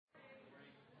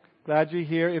Glad you're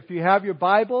here. If you have your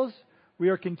Bibles, we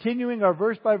are continuing our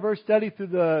verse-by-verse study through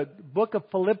the book of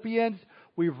Philippians.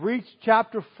 We've reached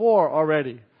chapter 4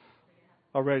 already.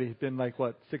 It's been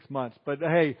 6 months. But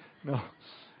hey, no.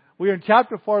 We are in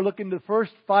chapter 4, looking at the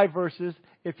first 5 verses.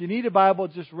 If you need a Bible,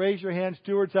 just raise your hand.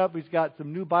 Stuart's up. He's got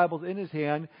some new Bibles in his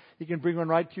hand. He can bring one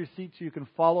right to your seat so you can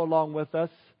follow along with us.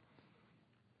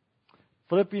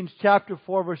 Philippians chapter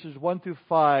 4, verses 1 through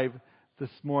 5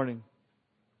 this morning.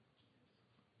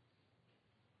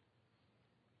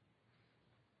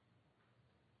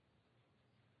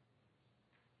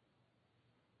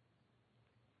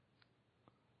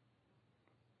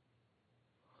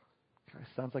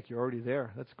 Sounds like you're already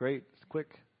there. That's great. It's quick.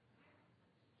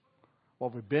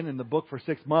 Well, we've been in the book for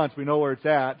 6 months. We know where it's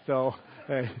at. So,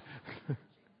 hey.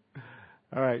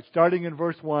 All right. Starting in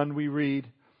verse 1, we read,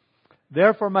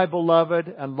 "Therefore, my beloved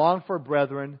and longed for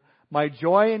brethren, my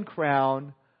joy and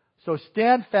crown, so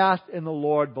stand fast in the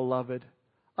Lord, beloved.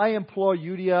 I implore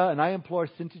Euodia and I implore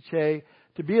Syntyche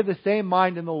to be of the same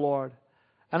mind in the Lord.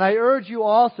 And I urge you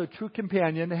also, true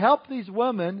companion, to help these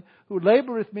women who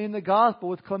labor with me in the gospel,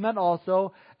 with Clement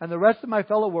also, and the rest of my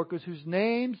fellow workers whose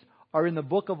names are in the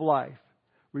book of life.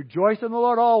 Rejoice in the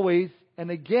Lord always, and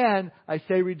again I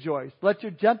say rejoice. Let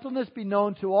your gentleness be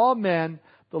known to all men.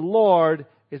 The Lord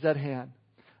is at hand."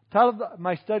 The title of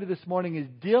my study this morning is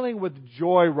Dealing with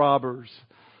Joy Robbers.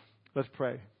 Let's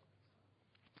pray.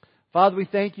 Father, we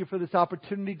thank you for this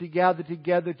opportunity to gather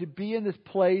together, to be in this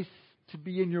place, to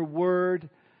be in your word,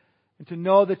 and to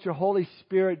know that your Holy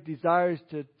Spirit desires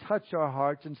to touch our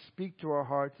hearts and speak to our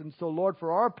hearts. And so, Lord,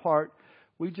 for our part,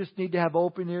 we just need to have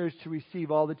open ears to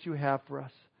receive all that you have for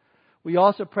us. We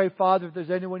also pray, Father, if there's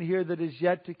anyone here that is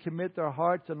yet to commit their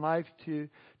hearts and life to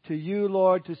you,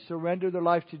 Lord, to surrender their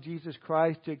life to Jesus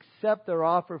Christ, to accept their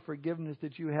offer of forgiveness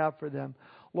that you have for them.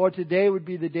 Lord, today would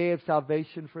be the day of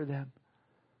salvation for them.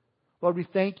 Lord, we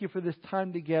thank you for this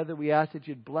time together. We ask that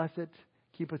you'd bless it.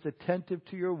 Keep us attentive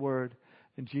to your word.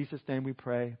 In Jesus' name we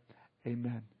pray.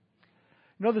 Amen.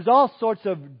 You know, there's all sorts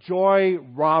of joy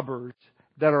robbers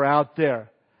that are out there.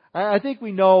 I think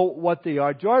we know what they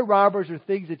are. Joy robbers are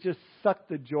things that just suck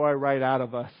the joy right out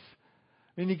of us.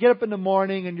 And you get up in the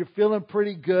morning and you're feeling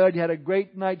pretty good. You had a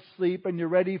great night's sleep and you're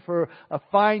ready for a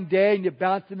fine day, and you're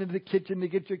bouncing into the kitchen to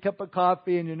get your cup of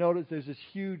coffee, and you notice there's this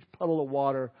huge puddle of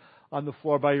water on the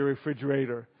floor by your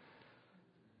refrigerator.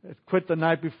 It's quit the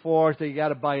night before, so you got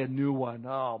to buy a new one.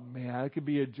 Oh man, it could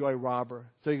be a joy robber.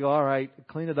 So you go, all right,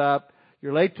 clean it up.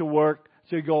 You're late to work,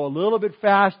 so you go a little bit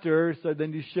faster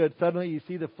than you should. Suddenly you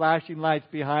see the flashing lights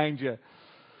behind you.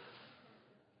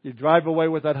 You drive away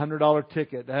with that $100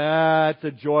 ticket. That's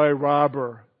a joy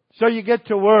robber. So you get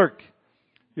to work.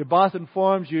 Your boss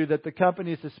informs you that the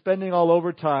company is suspending all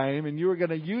overtime, and you were going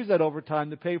to use that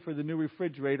overtime to pay for the new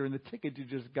refrigerator and the ticket you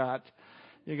just got.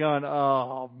 You're going,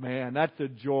 oh man, that's a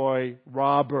joy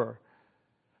robber.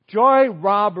 Joy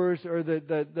robbers are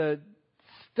the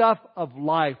stuff of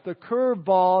life, the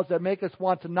curveballs that make us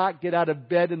want to not get out of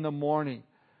bed in the morning.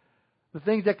 The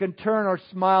things that can turn our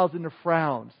smiles into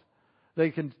frowns.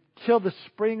 They can kill the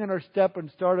spring in our step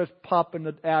and start us popping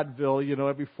the Advil,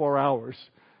 every 4 hours.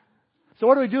 So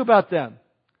what do we do about them?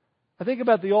 I think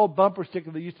about the old bumper sticker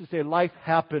that used to say, "Life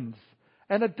happens."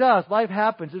 And it does. Life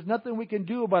happens. There's nothing we can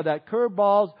do about that.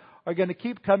 Curveballs are going to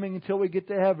keep coming until we get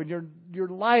to heaven. Your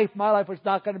life, my life, is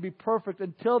not going to be perfect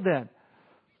until then.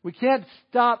 We can't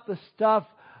stop the stuff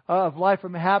of life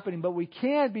from happening, but we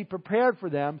can be prepared for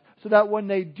them so that when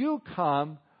they do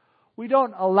come, we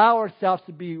don't allow ourselves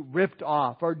to be ripped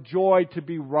off, our joy to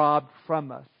be robbed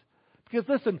from us. Because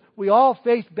listen, we all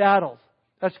face battles.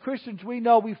 As Christians, we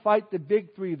know we fight the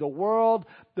big three: the world,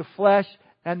 the flesh,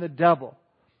 and the devil.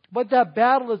 But that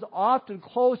battle is often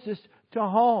closest to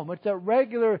home. It's that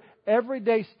regular,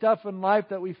 everyday stuff in life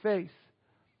that we face.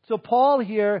 So Paul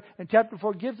here in chapter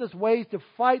 4 gives us ways to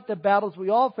fight the battles we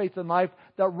all face in life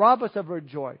that rob us of our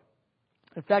joy.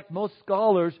 In fact, most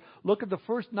scholars look at the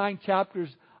first 9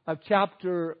 chapters of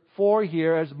chapter 4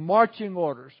 here as marching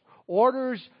orders.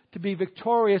 Orders to be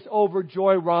victorious over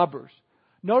joy robbers.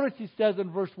 Notice he says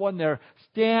in verse 1 there,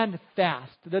 stand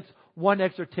fast. That's one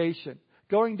exhortation.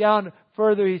 Going down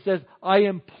further, he says, I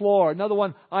implore. Another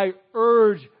one, I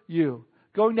urge you.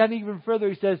 Going down even further,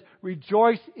 he says,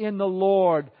 rejoice in the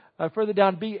Lord. Further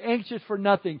down, be anxious for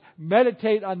nothing.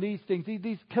 Meditate on these things,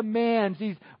 these commands,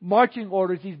 these marching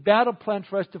orders, these battle plans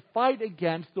for us to fight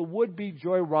against the would-be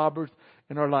joy robbers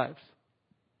in our lives.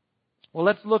 Well,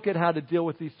 let's look at how to deal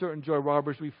with these certain joy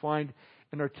robbers we find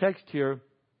in our text here,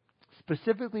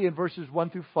 specifically in verses 1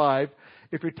 through 5.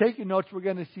 If you're taking notes, we're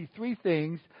going to see 3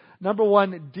 things. Number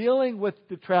 1, dealing with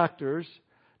detractors.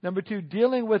 Number 2,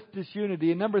 dealing with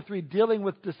disunity. And number 3, dealing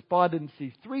with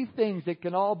despondency. 3 things that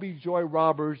can all be joy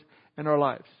robbers in our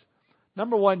lives.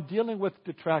 Number 1, dealing with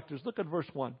detractors. Look at verse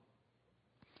 1.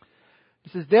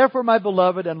 It says, therefore, my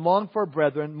beloved and longed for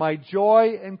brethren, my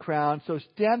joy and crown, so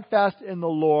stand fast in the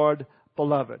Lord,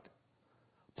 beloved.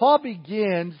 Paul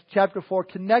begins chapter 4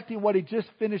 connecting what he just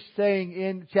finished saying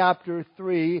in chapter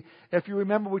 3. If you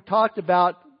remember, we talked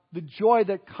about the joy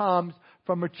that comes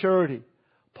from maturity.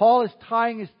 Paul is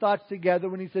tying his thoughts together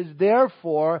when he says,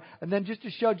 therefore, and then just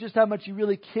to show just how much he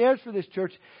really cares for this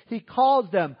church, he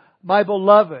calls them my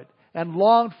beloved and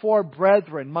longed for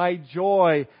brethren, my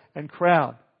joy and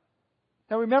crown.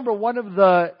 Now remember, one of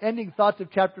the ending thoughts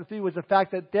of chapter 3 was the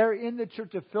fact that there in the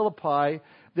church of Philippi,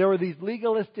 there were these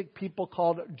legalistic people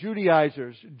called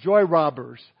Judaizers, joy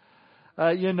robbers.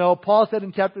 Paul said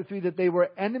in chapter 3 that they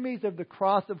were enemies of the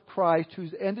cross of Christ,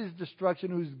 whose end is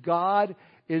destruction, whose God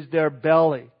is their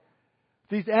belly.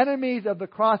 These enemies of the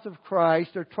cross of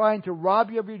Christ are trying to rob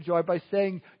you of your joy by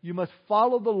saying you must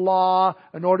follow the law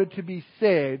in order to be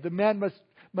saved. The man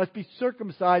must be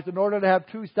circumcised in order to have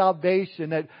true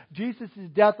salvation, that Jesus'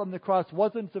 death on the cross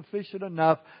wasn't sufficient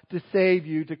enough to save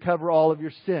you, to cover all of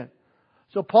your sin.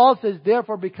 So Paul says,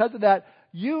 therefore, because of that,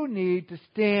 you need to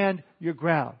stand your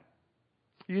ground.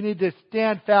 You need to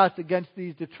stand fast against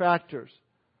these detractors.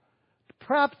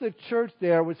 Perhaps the church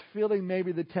there was feeling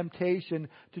maybe the temptation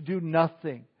to do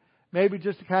nothing. Maybe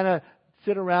just to kind of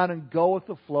sit around and go with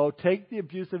the flow, take the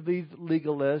abuse of these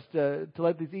legalists, to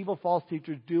let these evil false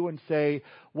teachers do and say,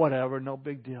 whatever, no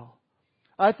big deal.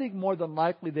 I think more than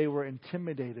likely they were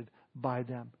intimidated by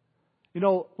them.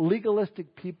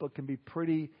 Legalistic people can be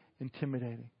pretty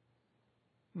intimidating.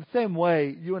 In the same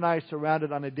way, you and I are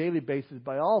surrounded on a daily basis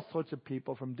by all sorts of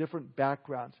people from different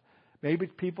backgrounds. Maybe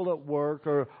it's people at work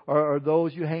or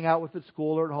those you hang out with at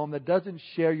school or at home that doesn't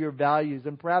share your values.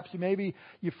 And perhaps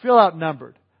you feel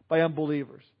outnumbered by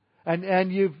unbelievers.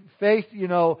 And you've faced,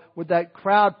 with that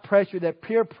crowd pressure, that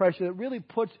peer pressure that really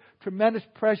puts tremendous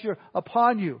pressure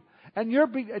upon you. And you're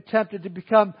being tempted to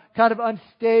become kind of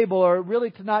unstable or really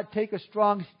to not take a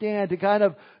strong stand, to kind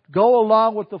of go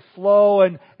along with the flow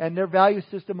and their value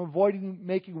system, avoiding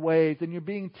making waves. And you're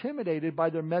being intimidated by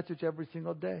their message every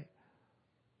single day.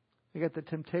 You get the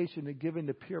temptation to give in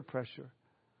to peer pressure.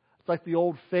 It's like the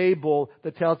old fable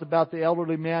that tells about the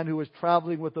elderly man who was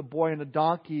traveling with a boy and a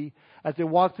donkey. As they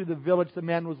walked through the village, the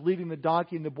man was leading the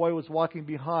donkey and the boy was walking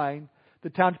behind. The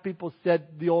townspeople said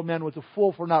the old man was a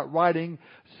fool for not riding.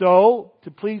 So,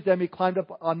 to please them, he climbed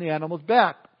up on the animal's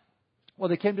back. Well,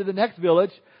 they came to the next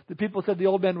village. The people said the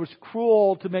old man was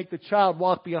cruel to make the child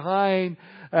walk behind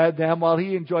them while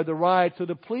he enjoyed the ride. So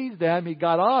to please them, he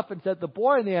got off and set the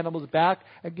boy on the animal's back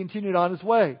and continued on his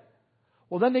way.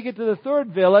 Well, then they get to the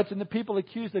third village, and the people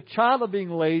accused the child of being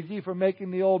lazy for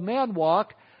making the old man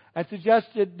walk and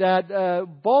suggested that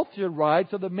both should ride.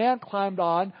 So the man climbed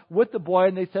on with the boy,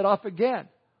 and they set off again.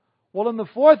 Well, in the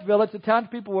fourth village, the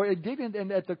townspeople were indignant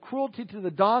at the cruelty to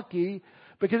the donkey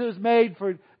because it was made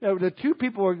for, the two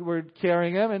people were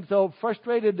carrying him, and so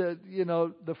frustrated,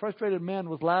 the frustrated man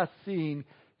was last seen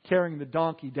carrying the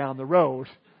donkey down the road.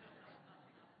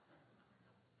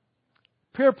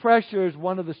 Peer pressure is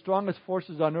one of the strongest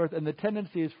forces on earth, and the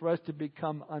tendency is for us to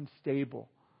become unstable,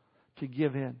 to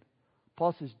give in.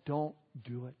 Paul says, don't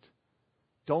do it.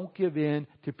 Don't give in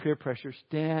to peer pressure.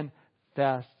 Stand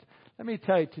fast. Let me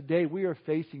tell you, today we are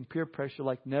facing peer pressure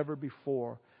like never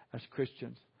before as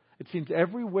Christians. It seems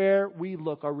everywhere we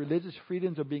look, our religious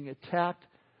freedoms are being attacked.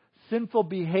 Sinful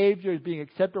behavior is being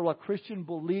accepted, while Christian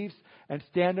beliefs and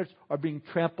standards are being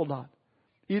trampled on.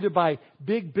 Either by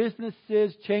big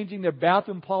businesses changing their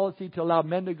bathroom policy to allow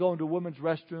men to go into women's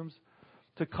restrooms,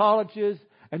 to colleges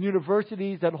and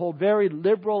universities that hold very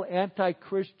liberal,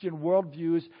 anti-Christian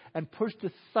worldviews and push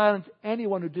to silence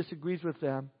anyone who disagrees with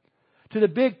them, to the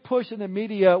big push in the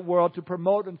media world to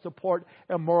promote and support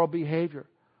immoral behavior.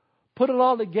 Put it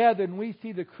all together and we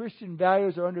see the Christian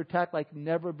values are under attack like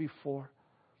never before.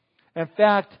 In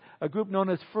fact, a group known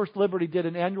as First Liberty did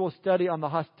an annual study on the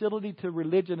hostility to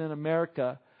religion in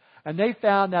America, and they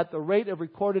found that the rate of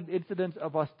recorded incidents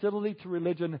of hostility to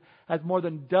religion has more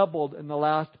than doubled in the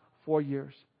last 4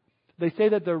 years. They say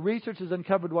that their research has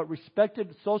uncovered what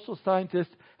respected social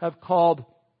scientists have called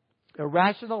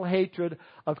irrational hatred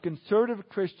of conservative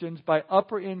Christians by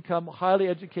upper income, highly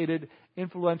educated,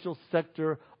 influential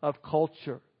sector of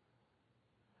culture.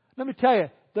 Let me tell you,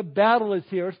 the battle is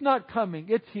here. It's not coming.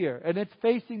 It's here. And it's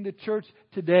facing the church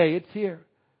today. It's here.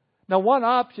 Now, one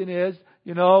option is,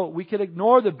 we could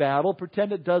ignore the battle,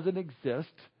 pretend it doesn't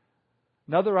exist.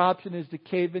 Another option is to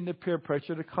cave into peer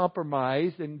pressure, to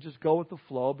compromise and just go with the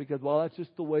flow because, that's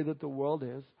just the way that the world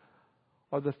is.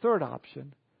 Or the third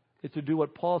option is to do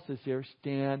what Paul says here,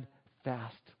 stand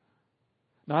fast.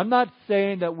 Now, I'm not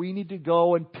saying that we need to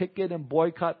go and picket and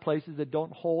boycott places that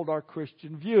don't hold our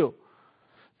Christian view.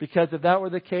 Because if that were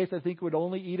the case, I think we'd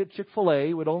only eat at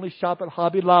Chick-fil-A, we'd only shop at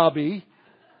Hobby Lobby,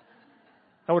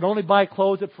 I would only buy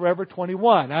clothes at Forever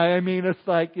 21. I mean, it's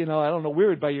like, I don't know where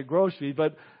we'd buy your groceries,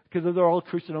 but because they're all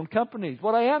Christian-owned companies.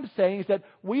 What I am saying is that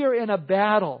we are in a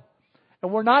battle.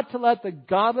 And we're not to let the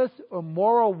godless or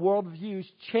moral worldviews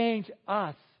change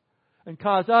us and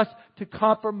cause us to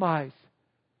compromise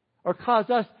or cause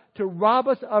us to rob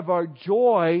us of our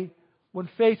joy when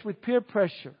faced with peer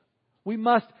pressure. We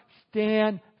must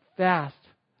stand fast.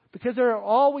 Because there will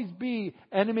always be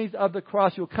enemies of the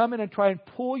cross who will come in and try and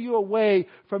pull you away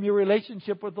from your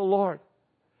relationship with the Lord.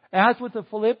 As with the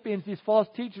Philippians, these false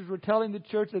teachers were telling the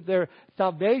church that their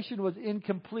salvation was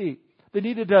incomplete. They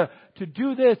needed to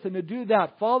do this and to do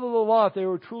that, follow the law if they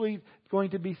were truly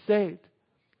going to be saved.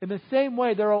 In the same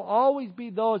way, there will always be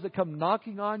those that come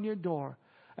knocking on your door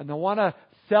and they want to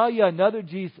sell you another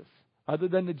Jesus other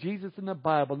than the Jesus in the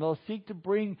Bible. And they'll seek to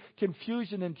bring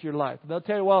confusion into your life. And they'll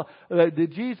tell you, well, the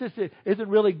Jesus isn't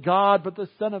really God, but the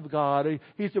Son of God.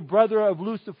 He's the brother of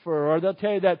Lucifer. Or they'll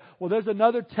tell you that, well, there's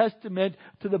another testament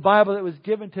to the Bible that was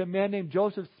given to a man named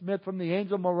Joseph Smith from the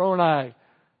angel Moroni.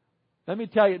 Let me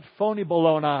tell you, it's phony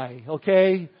baloney,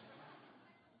 okay?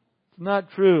 It's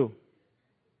not true.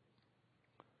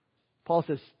 Paul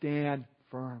says, stand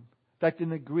firm. In fact, in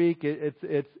the Greek,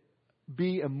 it's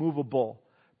be immovable.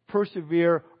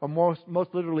 Persevere, or most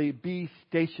literally, be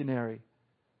stationary.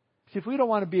 See, if we don't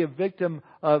want to be a victim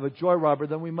of a joy robber,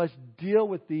 then we must deal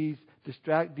with these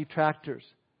detractors.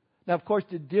 Now, of course,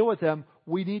 to deal with them,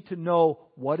 we need to know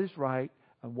what is right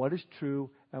and what is true,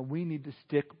 and we need to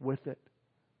stick with it.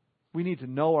 We need to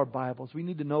know our Bibles. We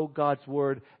need to know God's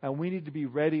Word. And we need to be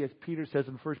ready, as Peter says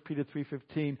in 1 Peter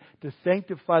 3:15, to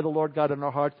sanctify the Lord God in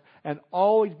our hearts and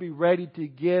always be ready to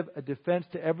give a defense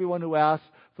to everyone who asks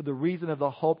for the reason of the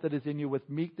hope that is in you with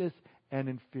meekness and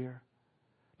in fear.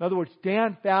 In other words,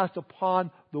 stand fast upon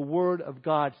the Word of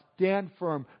God. Stand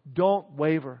firm. Don't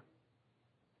waver.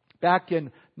 Back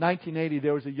in 1980,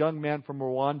 there was a young man from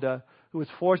Rwanda who was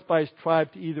forced by his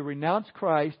tribe to either renounce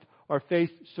Christ or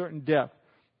face certain death.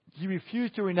 He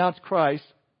refused to renounce Christ,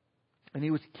 and he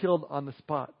was killed on the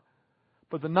spot.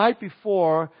 But the night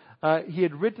before, he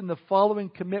had written the following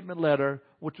commitment letter,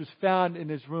 which was found in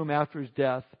his room after his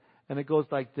death. And it goes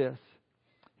like this.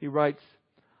 He writes,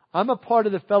 I'm a part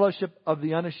of the fellowship of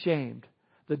the unashamed.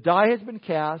 The die has been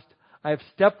cast. I have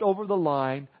stepped over the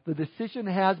line. The decision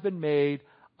has been made.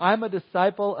 I'm a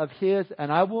disciple of His,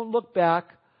 and I won't look back.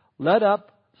 Let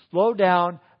up, slow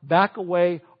down, back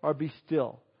away, or be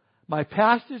still. My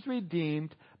past is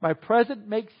redeemed. My present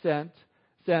makes sense.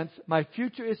 My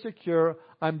future is secure.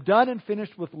 I'm done and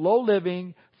finished with low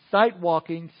living, sight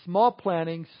walking, small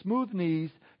planning, smooth knees,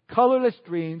 colorless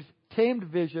dreams, tamed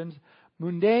visions,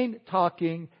 mundane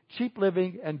talking, cheap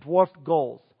living, and dwarfed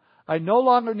goals. I no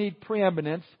longer need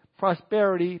preeminence,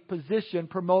 prosperity, position,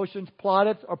 promotions,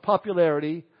 plaudits, or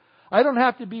popularity. I don't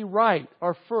have to be right,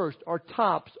 or first, or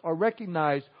tops, or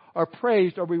recognized, or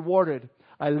praised, or rewarded.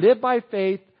 I live by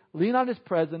faith, lean on His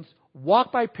presence,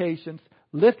 walk by patience,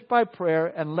 lift by prayer,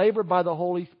 and labor by the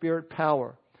Holy Spirit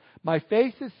power. My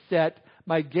face is set,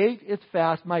 my gait is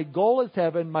fast, my goal is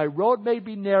heaven, my road may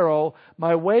be narrow,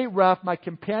 my way rough, my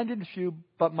companion few,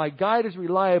 but my guide is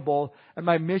reliable, and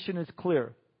my mission is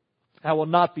clear. I will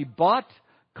not be bought,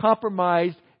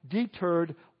 compromised,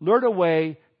 deterred, lured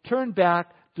away, turned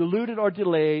back, deluded, or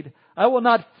delayed. I will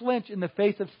not flinch in the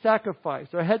face of sacrifice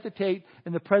or hesitate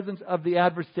in the presence of the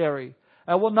adversary.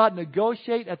 I will not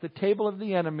negotiate at the table of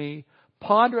the enemy,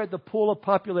 ponder at the pool of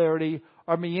popularity,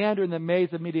 or meander in the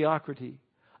maze of mediocrity.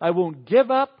 I won't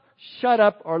give up, shut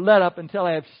up, or let up until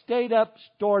I have stayed up,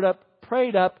 stored up,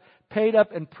 prayed up, paid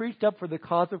up, and preached up for the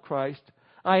cause of Christ.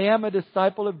 I am a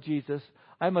disciple of Jesus.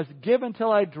 I must give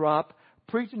until I drop,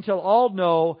 preach until all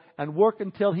know, and work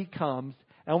until He comes.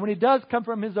 And when He does come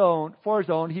for His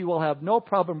own, He will have no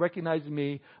problem recognizing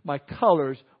me. My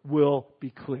colors will be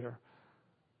clear.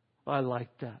 I like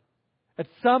that. It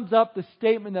sums up the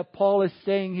statement that Paul is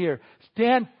saying here.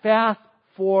 Stand fast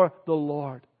for the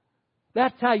Lord.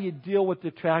 That's how you deal with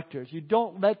detractors. You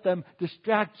don't let them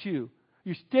distract you.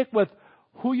 You stick with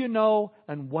who you know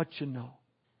and what you know.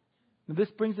 And this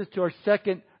brings us to our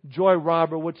second joy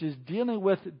robber, which is dealing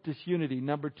with disunity.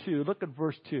 Number 2. Look at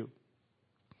verse 2.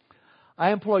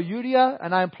 I implore Euodia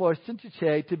and I implore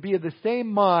Syntyche to be of the same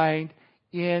mind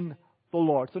in the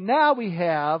Lord. So now we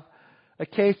have a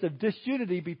case of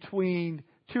disunity between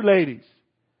two ladies.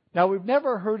 Now, we've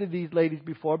never heard of these ladies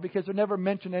before because they're never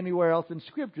mentioned anywhere else in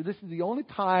Scripture. This is the only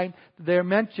time that they're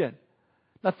mentioned.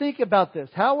 Now, think about this.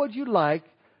 How would you like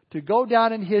to go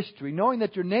down in history knowing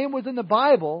that your name was in the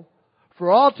Bible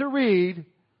for all to read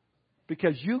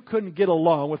because you couldn't get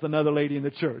along with another lady in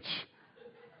the church?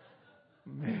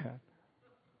 Man.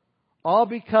 All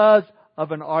because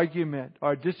of an argument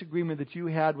or a disagreement that you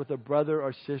had with a brother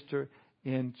or sister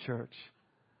in church.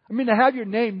 I mean, to have your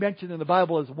name mentioned in the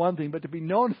Bible is one thing, but to be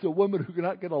known as a woman who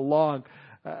cannot get along,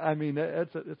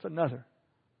 it's another.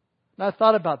 And I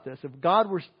thought about this. If God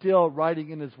were still writing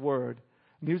in His Word,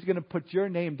 and He was going to put your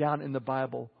name down in the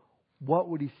Bible, what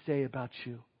would He say about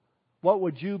you? What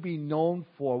would you be known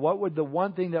for? What would the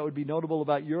one thing that would be notable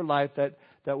about your life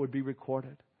that would be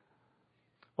recorded?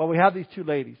 Well, we have these two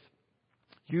ladies,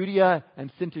 Euodia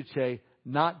and Syntyche,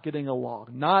 not getting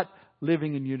along, not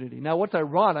living in unity. Now, what's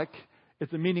ironic is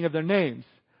the meaning of their names.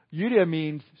 Euodia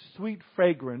means sweet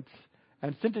fragrance,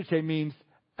 and Syntyche means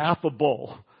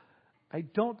affable. I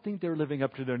don't think they're living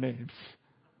up to their names.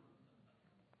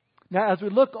 Now, as we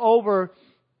look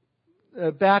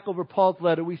back over Paul's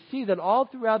letter, we see that all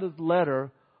throughout his letter,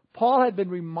 Paul had been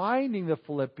reminding the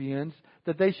Philippians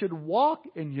that they should walk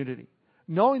in unity,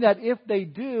 knowing that if they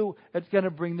do, it's going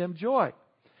to bring them joy.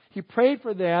 He prayed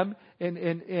for them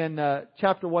in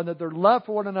chapter 1 that their love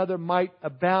for one another might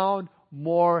abound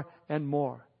more and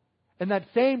more. In that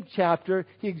same chapter,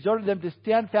 he exhorted them to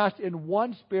stand fast in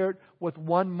one spirit with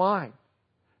one mind.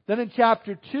 Then in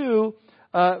chapter 2,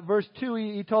 verse 2,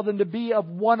 he told them to be of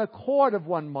one accord, of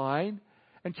one mind.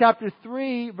 In chapter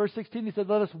 3, verse 16, he said,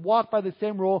 let us walk by the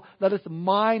same rule. Let us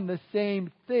mind the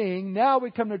same thing. Now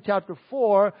we come to chapter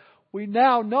 4. We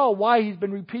now know why he's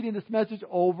been repeating this message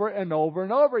over and over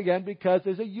and over again, because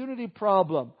there's a unity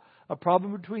problem. A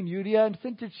problem between Euodia and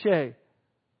Syntyche.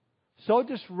 So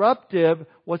disruptive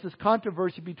was this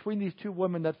controversy between these two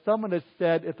women that someone has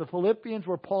said if the Philippians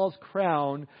were Paul's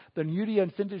crown, then Euodia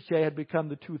and Syntyche had become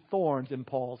the two thorns in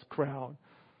Paul's crown.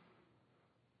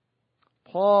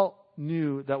 Paul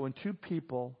knew that when two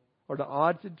people are at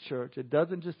odds in church, it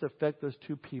doesn't just affect those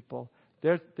two people.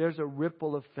 There's a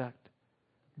ripple effect.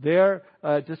 Their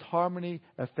disharmony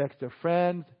affects their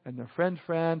friends and their friends'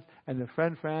 friends and their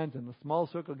friends' friends, and the small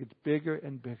circle gets bigger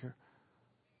and bigger.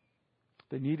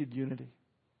 They needed unity.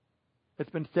 It's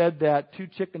been said that two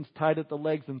chickens tied at the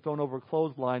legs and thrown over a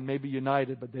clothesline may be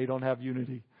united, but they don't have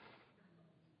unity.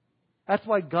 That's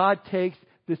why God takes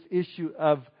this issue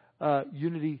of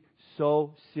unity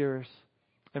so serious.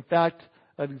 In fact,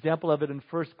 an example of it in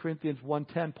 1 Corinthians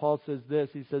 1:10, Paul says this.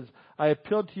 He says, I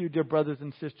appeal to you, dear brothers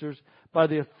and sisters, by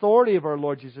the authority of our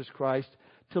Lord Jesus Christ,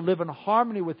 to live in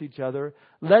harmony with each other.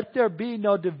 Let there be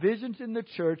no divisions in the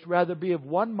church, rather be of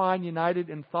one mind, united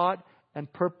in thought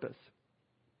and purpose.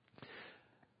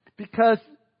 Because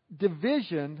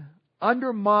division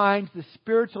undermines the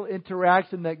spiritual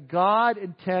interaction that God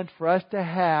intends for us to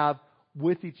have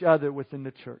with each other within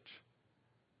the church.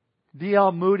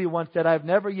 D.L. Moody once said, I have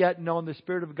never yet known the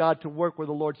Spirit of God to work where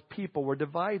the Lord's people were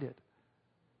divided.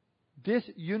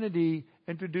 Disunity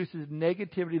introduces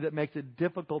negativity that makes it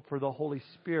difficult for the Holy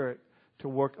Spirit to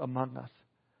work among us.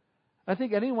 I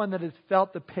think anyone that has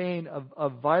felt the pain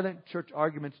of violent church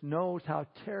arguments knows how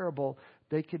terrible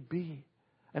they could be.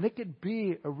 And it could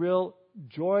be a real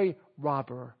joy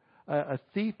robber, a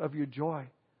thief of your joy.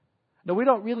 Now, we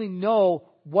don't really know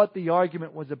what the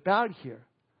argument was about here.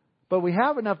 But we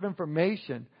have enough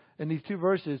information in these two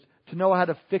verses to know how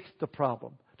to fix the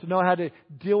problem, to know how to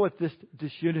deal with this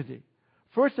disunity.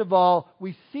 First of all,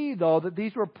 we see, though, that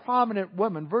these were prominent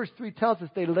women. Verse 3 tells us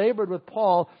they labored with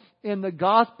Paul in the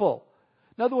gospel.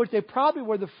 In other words, they probably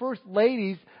were the first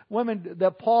ladies, women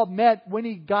that Paul met when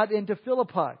he got into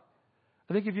Philippi.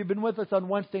 I think if you've been with us on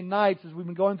Wednesday nights as we've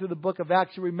been going through the book of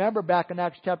Acts, you remember back in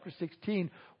Acts chapter 16,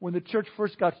 when the church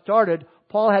first got started,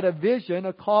 Paul had a vision,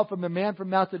 a call from a man from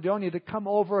Macedonia to come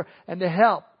over and to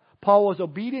help. Paul was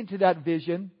obedient to that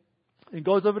vision and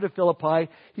goes over to Philippi.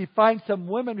 He finds some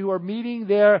women who are meeting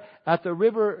there at the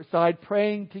riverside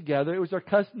praying together. It was their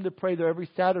custom to pray there every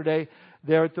Saturday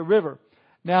there at the river.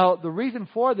 Now, the reason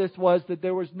for this was that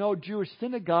there was no Jewish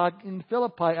synagogue in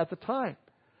Philippi at the time.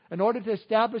 In order to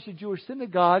establish a Jewish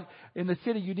synagogue in the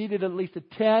city, you needed at least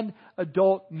 10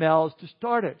 adult males to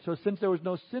start it. So since there was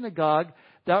no synagogue,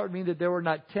 that would mean that there were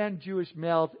not 10 Jewish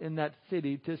males in that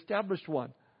city to establish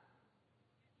one.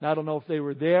 Now, I don't know if they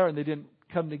were there and they didn't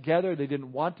come together, they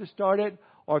didn't want to start it,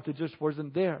 or if it just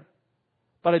wasn't there.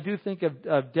 But I do think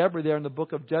of Deborah there in the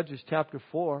book of Judges chapter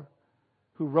 4,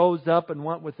 who rose up and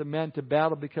went with the men to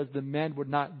battle because the men would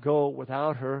not go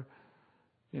without her.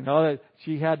 That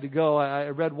she had to go. I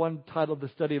read one title of the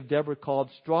study of Deborah called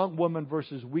Strong Woman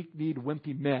versus Weak-Kneed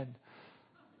Wimpy Men.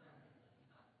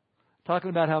 Talking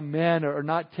about how men are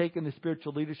not taking the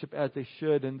spiritual leadership as they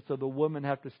should, and so the women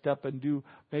have to step and do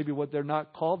maybe what they're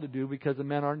not called to do because the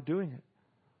men aren't doing it.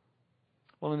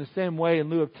 Well, in the same way, in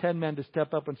lieu of 10 men to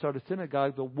step up and start a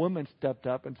synagogue, the woman stepped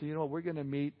up and said, we're going to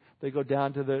meet. They go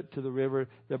down to the river,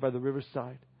 there by the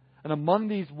riverside. And among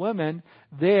these women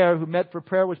there who met for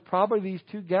prayer was probably these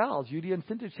two gals, Euodia and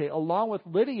Syntyche, along with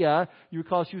Lydia. You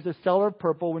recall she was a seller of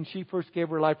purple when she first gave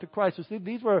her life to Christ. So see,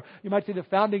 these were, you might say, the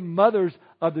founding mothers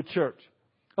of the church.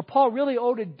 Paul really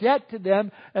owed a debt to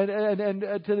them and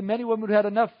to the many women who had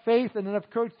enough faith and enough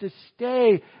courage to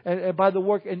stay by the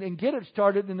work and get it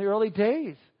started in the early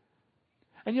days.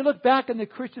 And you look back in the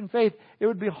Christian faith, it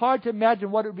would be hard to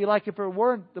imagine what it would be like if it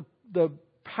weren't the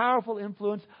powerful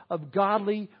influence of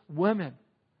godly women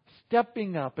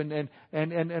stepping up and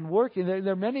working.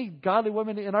 There are many godly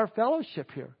women in our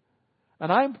fellowship here.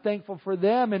 And I'm thankful for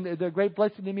them, and they're a great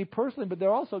blessing to me personally, but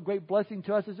they're also a great blessing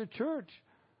to us as a church.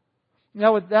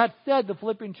 Now, with that said, the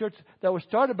Philippian church that was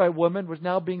started by women was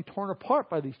now being torn apart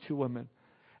by these two women.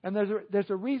 And there's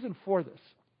a reason for this.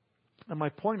 And my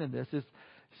point in this is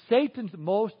Satan's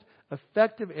most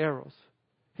effective arrows,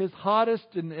 his hottest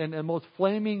and most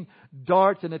flaming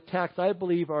darts and attacks, I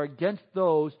believe, are against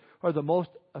those who are the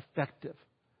most effective,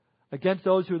 against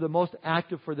those who are the most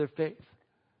active for their faith.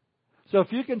 So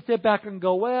if you can sit back and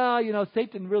go,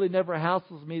 Satan really never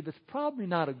hassles me, that's probably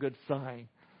not a good sign.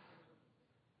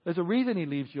 There's a reason he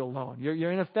leaves you alone.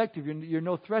 You're ineffective. You're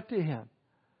no threat to him.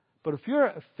 But if you're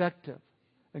effective,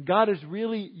 and God is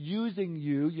really using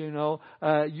you,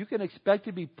 you can expect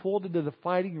to be pulled into the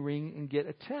fighting ring and get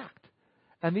attacked.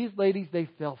 And these ladies, they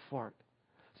fell for it.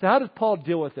 So how does Paul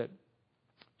deal with it?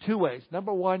 Two ways.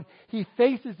 Number one, he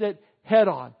faces it head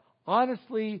on.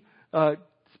 Honestly,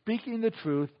 speaking the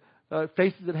truth,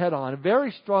 faces it head on.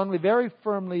 Very strongly, very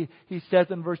firmly, he says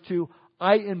in verse 2,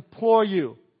 I implore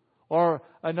you. Or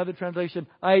another translation,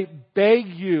 I beg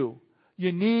you.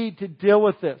 You need to deal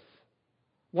with this.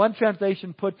 One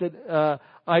translation puts it, I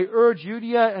urge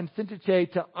Euodia and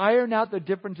Syntyche to iron out their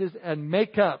differences and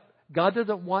make up. God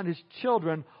doesn't want His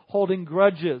children holding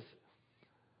grudges.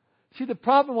 See, the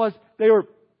problem was they were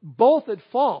both at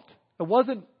fault. It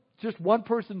wasn't just one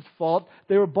person's fault.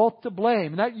 They were both to blame.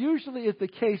 And that usually is the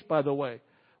case, by the way.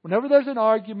 Whenever there's an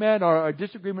argument or a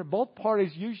disagreement, both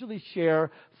parties usually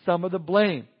share some of the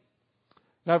blame.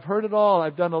 And I've heard it all.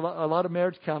 I've done a lot of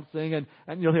marriage counseling, and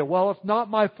you'll hear, well, it's not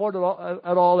my fault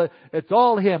at all. It's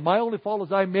all him. My only fault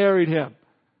is I married him.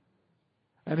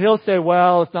 And he'll say,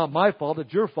 well, it's not my fault.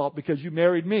 It's your fault because you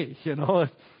married me. It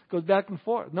goes back and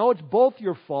forth. No, it's both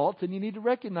your faults, and you need to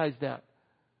recognize that.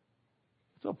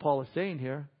 That's what Paul is saying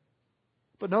here.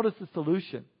 But notice the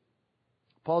solution.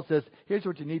 Paul says, here's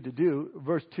what you need to do.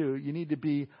 Verse 2, you need to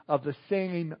be of the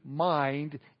same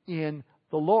mind in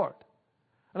the Lord.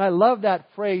 And I love that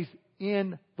phrase,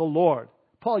 in the Lord.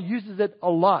 Paul uses it a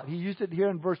lot. He used it here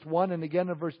in verse 1 and again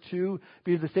in verse 2.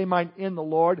 Be of the same mind in the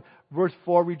Lord. Verse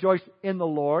 4, rejoice in the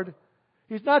Lord.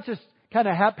 He's not just kind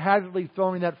of haphazardly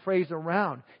throwing that phrase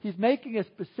around. He's making a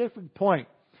specific point.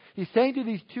 He's saying to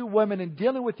these two women, in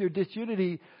dealing with your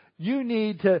disunity, you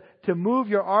need to move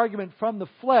your argument from the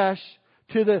flesh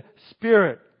to the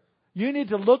Spirit. You need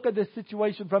to look at this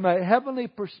situation from a heavenly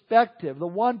perspective. The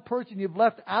one person you've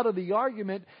left out of the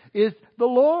argument is the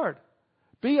Lord.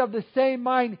 Be of the same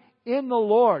mind in the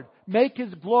Lord. Make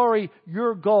His glory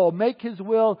your goal. Make His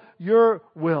will your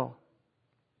will.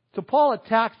 So Paul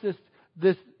attacks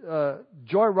this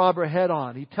joy robber head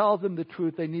on. He tells them the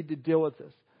truth. They need to deal with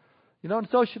this. And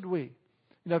so should we.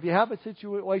 If you have a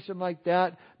situation like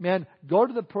that, man, go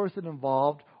to the person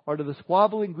involved or to the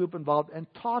squabbling group involved and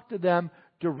talk to them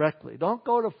directly. Don't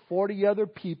go to 40 other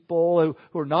people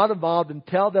who are not involved and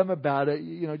tell them about it.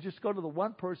 Just go to the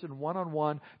one person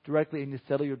one-on-one directly and you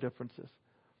settle your differences.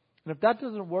 And if that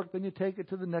doesn't work, then you take it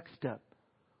to the next step.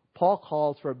 Paul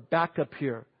calls for backup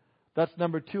here. That's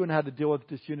number 2 in how to deal with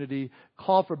disunity.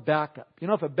 Call for backup.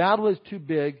 If a battle is too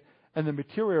big in the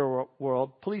material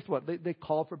world, police they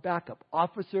call for backup.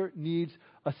 Officer needs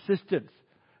assistance.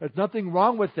 There's nothing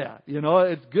wrong with that.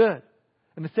 It's good.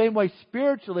 In the same way,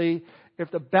 spiritually,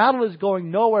 if the battle is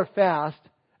going nowhere fast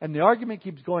and the argument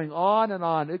keeps going on and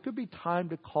on, it could be time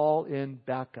to call in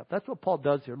backup. That's what Paul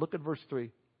does here. Look at verse 3.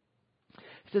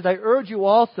 He says, I urge you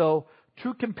also,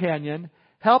 true companion,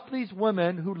 help these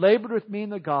women who labored with me in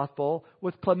the gospel,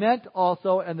 with Clement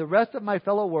also and the rest of my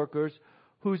fellow workers,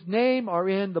 whose name are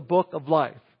in the book of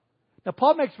life. Now,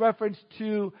 Paul makes reference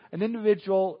to an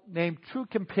individual named True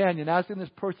Companion, asking this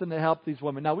person to help these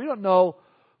women. Now, we don't know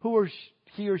who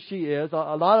he or she is.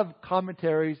 A lot of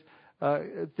commentaries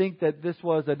think that this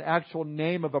was an actual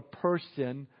name of a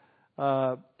person,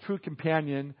 true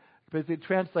companion, because it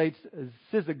translates as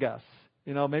Syzygus.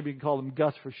 Maybe you can call him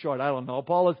Gus for short. I don't know.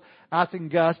 Paul is asking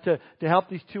Gus to help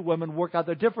these two women work out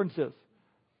their differences.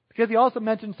 Because he also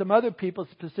mentions some other people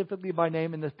specifically by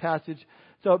name in this passage.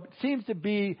 So it seems to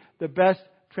be the best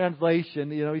translation.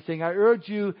 He's saying, I urge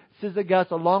you,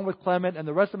 Syzygus, along with Clement and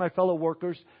the rest of my fellow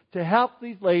workers, to help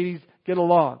these ladies get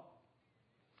along.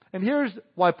 And here's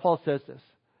why Paul says this.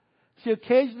 See,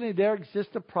 occasionally there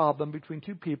exists a problem between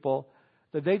two people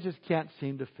that they just can't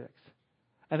seem to fix.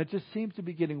 And it just seems to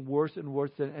be getting worse and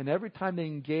worse. And every time they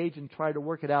engage and try to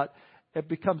work it out, it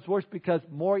becomes worse because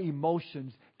more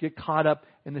emotions get caught up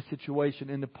in the situation,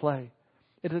 in the play.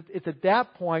 It's at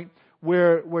that point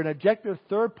where an objective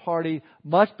third party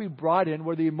must be brought in,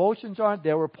 where the emotions aren't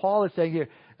there, where Paul is saying here.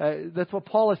 That's what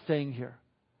Paul is saying here.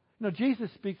 Jesus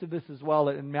speaks of this as well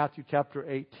in Matthew chapter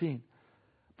 18.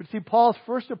 But see, Paul's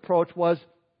first approach was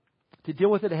to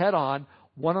deal with it head on,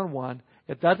 one-on-one.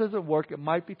 If that doesn't work, it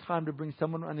might be time to bring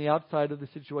someone on the outside of the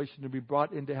situation to be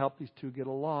brought in to help these two get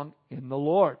along in the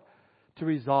Lord, to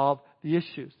resolve the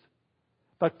issues.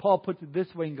 But Paul puts it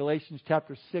this way in Galatians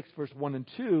chapter 6, verse 1 and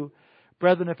 2.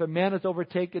 Brethren, if a man is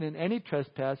overtaken in any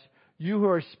trespass, you who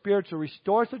are spiritual,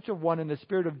 restore such a one in the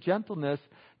spirit of gentleness,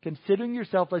 considering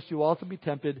yourself lest you also be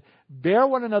tempted. Bear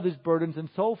one another's burdens and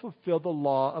so fulfill the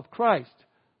law of Christ.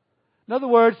 In other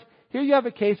words, here you have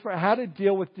a case for how to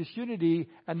deal with disunity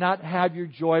and not have your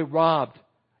joy robbed.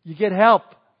 You get help.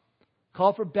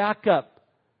 Call for backup.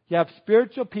 You have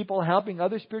spiritual people helping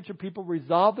other spiritual people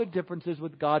resolve their differences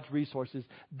with God's resources.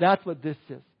 That's what this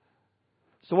is.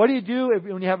 So what do you do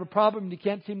when you have a problem and you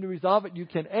can't seem to resolve it? You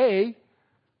can A,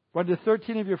 run to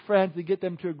 13 of your friends and get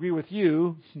them to agree with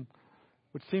you,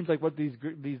 which seems like what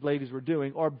these ladies were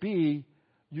doing. Or B,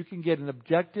 you can get an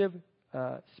objective,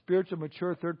 spiritual,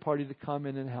 mature third party to come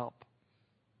in and help.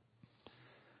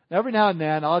 Every now and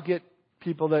then I'll get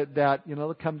people that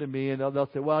they'll come to me and they'll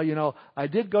say, well, I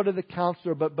did go to the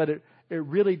counselor, but it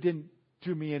really didn't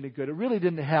do me any good. It really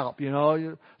didn't help,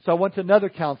 So I went to another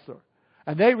counselor.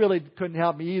 And they really couldn't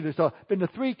help me either. So I've been to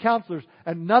 3 counselors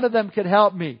and none of them could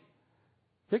help me.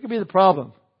 Here could be the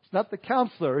problem. It's not the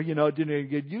counselor, doing any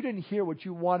good. You didn't hear what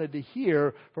you wanted to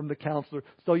hear from the counselor,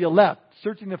 so you left,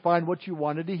 searching to find what you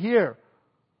wanted to hear.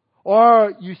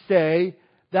 Or you say,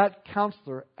 that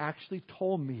counselor actually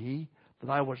told me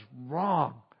that I was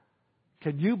wrong.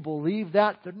 Can you believe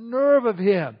that? The nerve of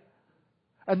him.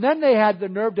 And then they had the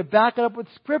nerve to back it up with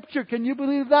Scripture. Can you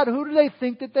believe that? Who do they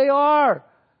think that they are?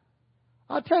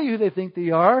 I'll tell you who they think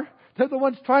they are. They're the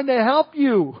ones trying to help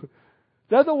you.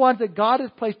 They're the ones that God has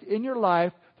placed in your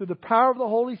life through the power of the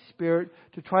Holy Spirit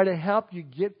to try to help you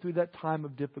get through that time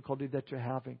of difficulty that you're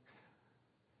having.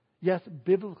 Yes,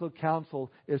 biblical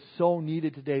counsel is so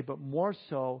needed today, but more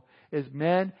so is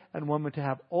men and women to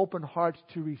have open hearts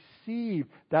to receive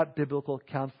that biblical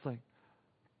counseling.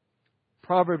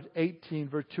 Proverbs 18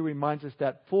 verse 2 reminds us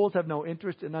that fools have no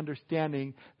interest in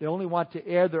understanding. They only want to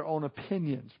air their own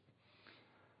opinions.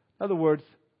 In other words,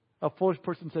 a foolish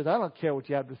person says, I don't care what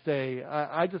you have to say.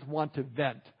 I just want to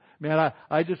vent. Man,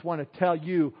 I just want to tell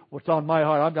you what's on my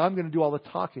heart. I'm going to do all the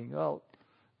talking. Well,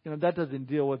 that doesn't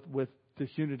deal with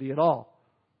disunity at all.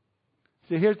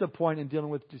 So here's the point in dealing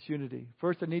with disunity.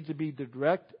 First, there needs to be the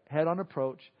direct head-on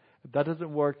approach. If that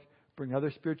doesn't work, bring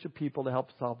other spiritual people to help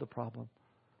solve the problem.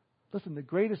 Listen, the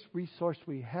greatest resource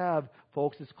we have,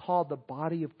 folks, is called the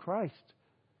body of Christ.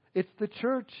 It's the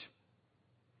church.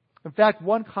 In fact,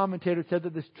 one commentator said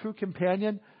that this true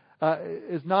companion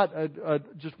is not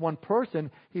just one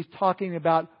person. He's talking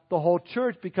about the whole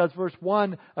church because verse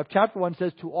 1 of chapter 1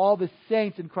 says, to all the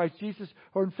saints in Christ Jesus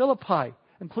who are in Philippi,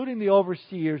 including the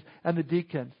overseers and the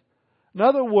deacons. In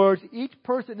other words, each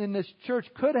person in this church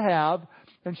could have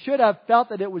and should have felt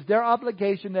that it was their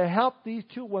obligation to help these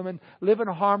two women live in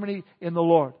harmony in the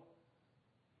Lord.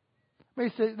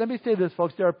 Let me say this,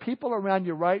 folks. There are people around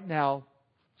you right now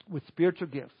with spiritual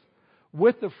gifts,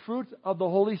 with the fruits of the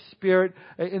Holy Spirit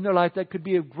in their life that could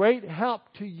be of great help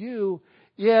to you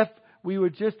if we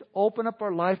would just open up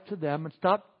our life to them and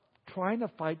stop trying to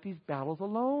fight these battles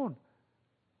alone.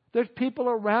 There's people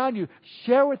around you.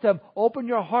 Share with them. Open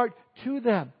your heart to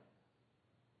them.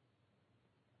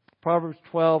 Proverbs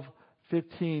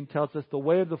 12:15 tells us the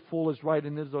way of the fool is right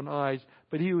in his own eyes,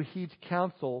 but he who heeds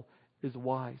counsel is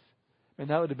wise. And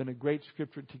that would have been a great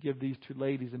scripture to give these two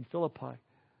ladies in Philippi.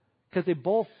 Because they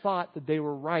both thought that they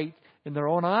were right in their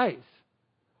own eyes.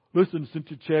 Listen,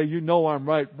 Syntyche, you know I'm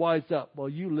right. Wise up. Well,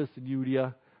 you listen,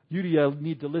 Euodia. Euodia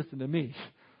need to listen to me.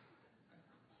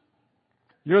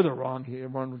 You're the wrong here.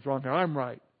 Everyone was wrong here. I'm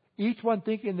right. Each one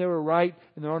thinking they were right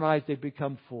in their own eyes, they've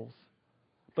become fools.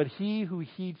 But he who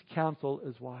heeds counsel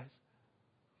is wise.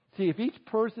 See, if each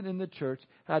person in the church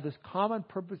had this common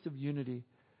purpose of unity,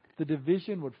 the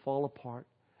division would fall apart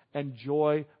and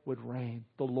joy would reign.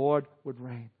 The Lord would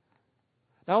reign.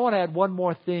 Now I want to add one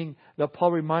more thing that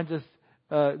Paul reminds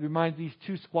these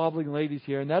two squabbling ladies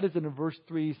here, and that is in verse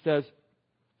 3. He says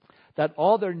that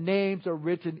all their names are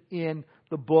written in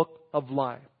the book of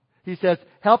life. He says,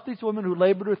 help these women who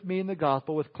labored with me in the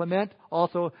gospel, with Clement,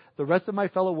 also the rest of my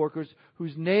fellow workers,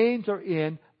 whose names are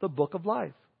in the book of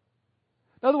life.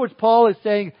 In other words, Paul is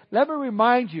saying, let me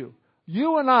remind you,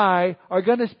 you and I are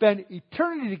going to spend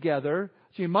eternity together,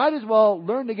 so you might as well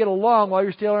learn to get along while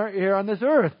you're still here on this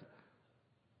earth.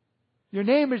 Your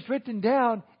name is written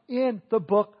down in the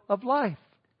book of life.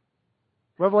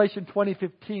 Revelation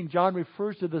 20:15, John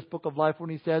refers to this book of life when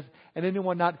he says, and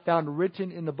anyone not found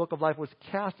written in the book of life was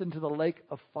cast into the lake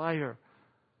of fire.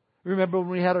 Remember when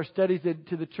we had our studies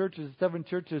to the churches, 7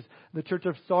 churches, the church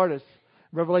of Sardis,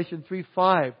 Revelation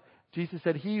 3:5, Jesus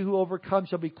said, he who overcomes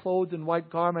shall be clothed in white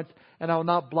garments, and I will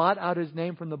not blot out his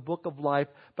name from the book of life,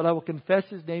 but I will confess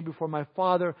his name before my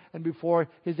Father and before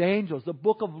his angels. The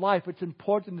book of life, it's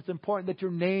important. It's important that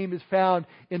your name is found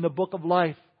in the book of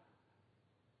life.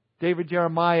 David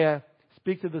Jeremiah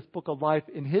speaks of this book of life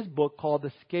in his book called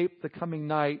Escape the Coming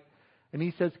Night. And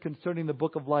he says concerning the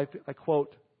book of life, I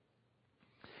quote,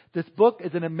 this book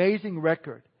is an amazing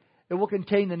record. It will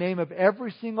contain the name of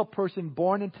every single person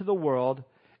born into the world.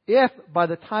 If by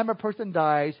the time a person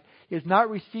dies, he has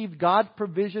not received God's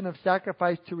provision of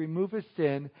sacrifice to remove his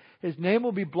sin, his name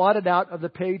will be blotted out of the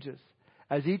pages.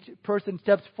 As each person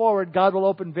steps forward, God will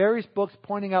open various books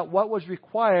pointing out what was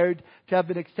required to have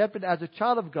been accepted as a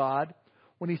child of God.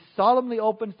 When he solemnly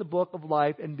opens the book of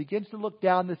life and begins to look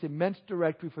down this immense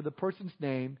directory for the person's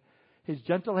name, his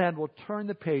gentle hand will turn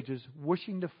the pages,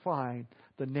 wishing to find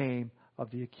the name of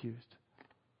the accused.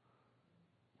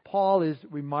 Paul is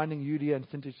reminding Euodia and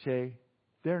Syntyche,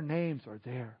 their names are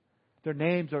there. Their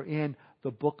names are in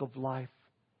the book of life.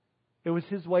 It was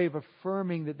his way of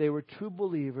affirming that they were true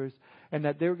believers and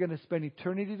that they were going to spend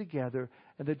eternity together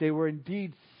and that they were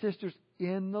indeed sisters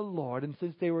in the Lord. And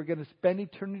since they were going to spend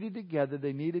eternity together,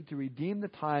 they needed to redeem the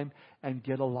time and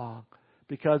get along.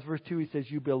 Because verse 2, he says,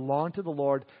 you belong to the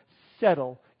Lord,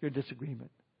 settle your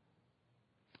disagreement.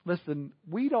 Listen,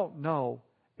 we don't know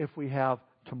if we have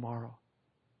tomorrow.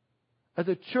 As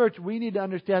a church, we need to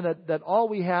understand that all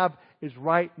we have is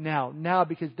right now,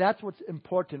 because that's what's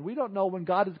important. We don't know when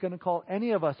God is going to call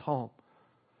any of us home.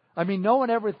 I mean, no one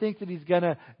ever thinks that He's going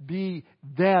to be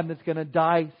them that's going to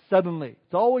die suddenly.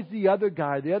 It's always the other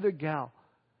guy, the other gal.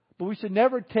 But we should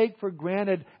never take for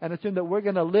granted and assume that we're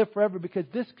going to live forever, because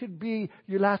this could be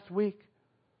your last week.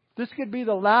 This could be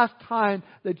the last time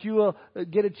that you will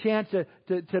get a chance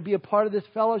to be a part of this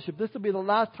fellowship. This will be the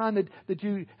last time that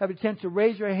you have a chance to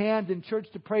raise your hands in church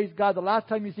to praise God. The last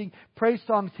time you sing praise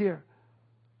songs here.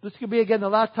 This could be, again, the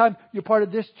last time you're part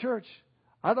of this church.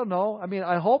 I don't know. I mean,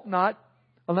 I hope not.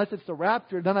 Unless it's the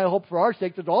rapture. Then I hope for our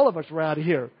sake that all of us are out of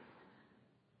here.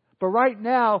 But right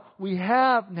now, we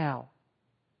have now.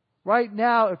 Right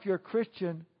now, if you're a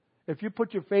Christian, if you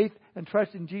put your faith and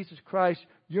trust in Jesus Christ,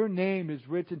 your name is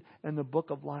written in the book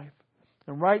of life.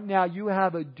 And right now you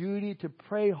have a duty to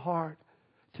pray hard,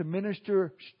 to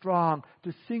minister strong,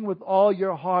 to sing with all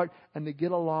your heart, and to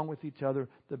get along with each other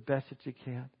the best that you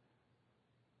can.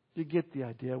 You get the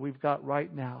idea. We've got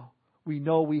right now. We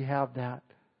know we have that.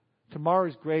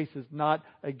 Tomorrow's grace is not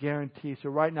a guarantee. So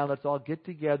right now, let's all get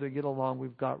together and get along.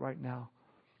 We've got right now.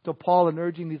 So Paul, in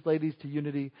urging these ladies to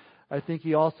unity, I think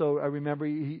we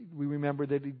remember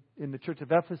that in the church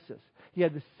of Ephesus, he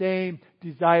had the same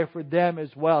desire for them as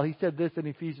well. He said this in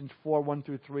Ephesians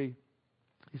 4:1-3.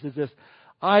 He says this,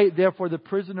 I, therefore, the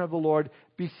prisoner of the Lord,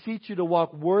 beseech you to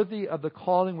walk worthy of the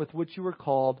calling with which you were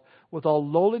called, with all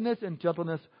lowliness and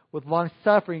gentleness, with long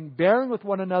suffering, bearing with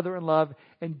one another in love,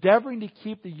 endeavoring to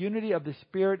keep the unity of the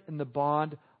Spirit in the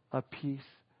bond of peace.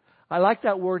 I like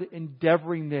that word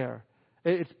endeavoring there.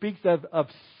 It speaks of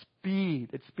speed.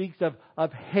 It speaks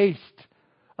of haste,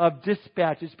 of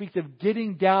dispatch. It speaks of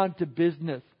getting down to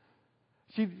business.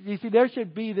 You see, there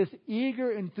should be this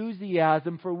eager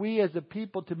enthusiasm for we as a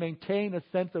people to maintain a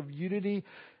sense of unity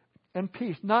and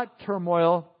peace. Not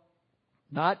turmoil,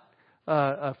 not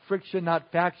friction,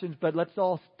 not factions, but let's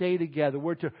all stay together.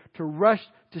 We're to rush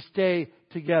to stay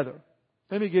together.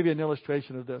 Let me give you an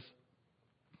illustration of this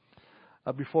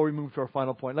before we move to our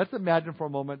final point. Let's imagine for a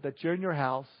moment that you're in your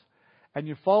house and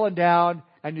you've fallen down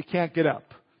and you can't get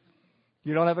up.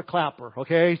 You don't have a clapper,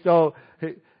 okay? So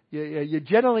you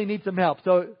generally need some help.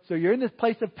 So you're in this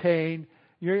place of pain.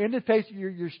 you're in the place,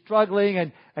 you're struggling,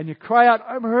 and you cry out,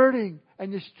 I'm hurting.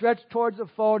 And you stretch towards the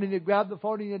phone, and you grab the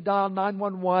phone, and you dial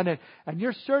 911, and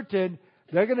you're certain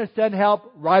they're going to send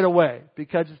help right away,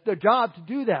 because it's their job to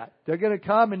do that. They're going to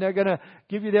come, and they're going to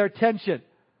give you their attention.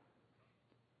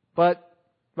 But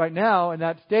right now, in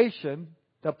that station,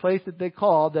 the place that they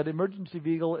call, that emergency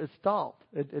vehicle is stalled.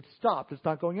 It's stopped. It's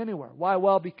not going anywhere. Why?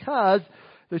 Well, because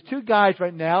there's two guys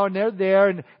right now, and they're there,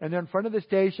 and they're in front of the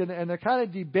station, and they're kind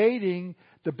of debating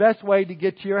the best way to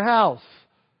get to your house.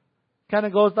 Kind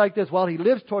of goes like this. Well, he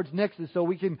lives towards Nixon, so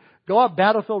we can go up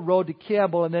Battlefield Road to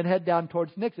Campbell and then head down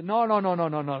towards Nixon.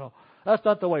 No. That's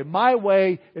not the way. My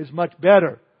way is much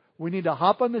better. We need to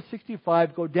hop on the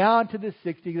 65, go down to the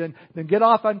 60, then get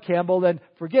off on Campbell, then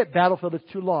forget Battlefield,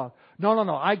 it's too long.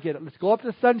 No, I get it. Let's go up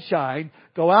to Sunshine,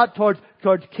 go out towards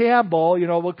Campbell,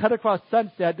 we'll cut across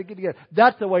Sunset to get together.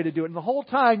 That's the way to do it. And the whole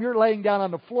time you're laying down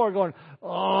on the floor going,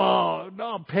 oh,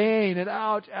 no, pain and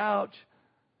ouch.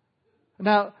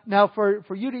 Now,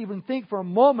 for you to even think for a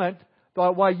moment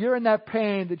that while you're in that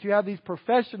pain, that you have these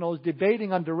professionals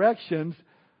debating on directions,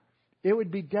 it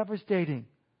would be devastating.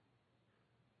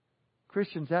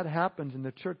 Christians, that happens in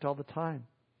the church all the time.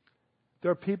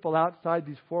 There are people outside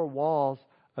these four walls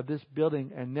of this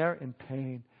building, and they're in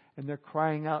pain, and they're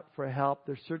crying out for help.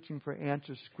 They're searching for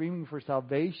answers, screaming for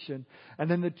salvation. And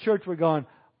in the church, we're going,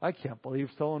 I can't believe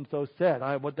so-and-so said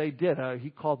what they did. He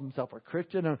called himself a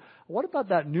Christian. And what about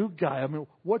that new guy? I mean,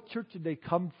 what church did they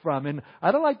come from? And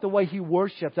I don't like the way he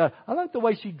worships. I don't like the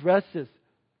way she dresses.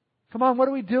 Come on, what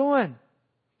are we doing?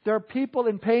 There are people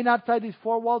in pain outside these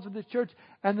four walls of the church,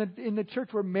 and in the church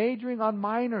we're majoring on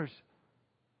minors.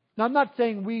 Now, I'm not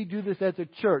saying we do this as a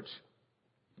church.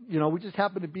 We just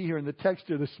happen to be here in the text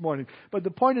here this morning. But the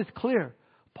point is clear.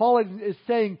 Paul is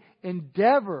saying,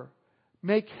 endeavor,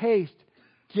 make haste,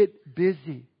 get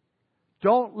busy.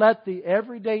 Don't let the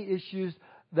everyday issues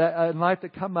that in life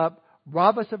that come up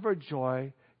rob us of our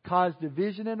joy, cause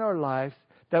division in our lives,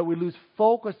 that we lose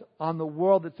focus on the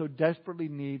world that so desperately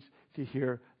needs to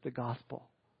hear the gospel.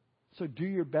 So do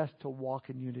your best to walk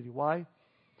in unity. Why?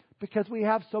 Because we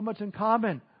have so much in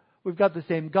common. We've got the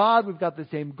same God. We've got the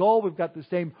same goal. We've got the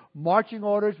same marching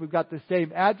orders. We've got the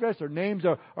same address. Our names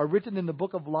are written in the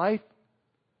book of life.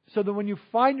 So that when you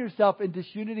find yourself in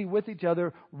disunity with each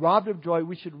other, robbed of joy,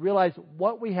 we should realize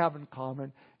what we have in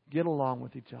common, get along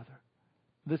with each other.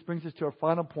 This brings us to our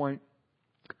final point,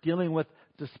 dealing with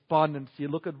despondency.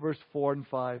 Look at verse 4 and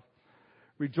 5.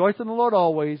 Rejoice in the Lord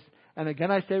always, and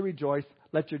again I say rejoice.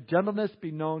 Let your gentleness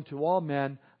be known to all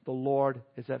men. The Lord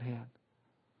is at hand.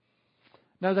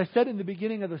 Now, as I said in the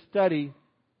beginning of the study,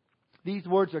 these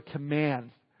words are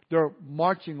commands. They're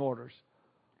marching orders.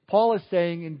 Paul is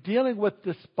saying, in dealing with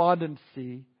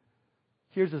despondency,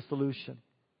 here's a solution.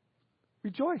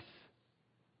 Rejoice.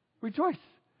 Rejoice.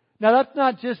 Now, that's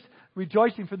not just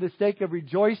rejoicing for the sake of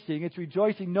rejoicing. It's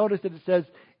rejoicing. Notice that it says,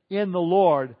 in the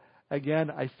Lord. Again,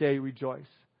 I say rejoice.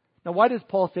 Now, why does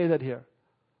Paul say that here?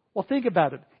 Well, think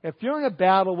about it. If you're in a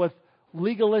battle with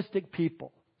legalistic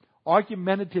people,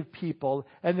 argumentative people,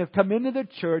 and they've come into the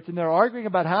church and they're arguing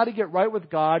about how to get right with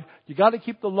God, you got to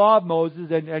keep the law of Moses,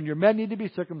 and your men need to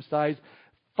be circumcised.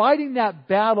 Fighting that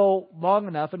battle long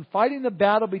enough, and fighting the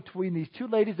battle between these two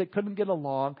ladies that couldn't get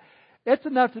along, it's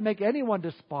enough to make anyone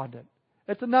despondent.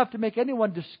 It's enough to make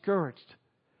anyone discouraged.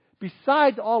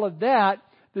 Besides all of that,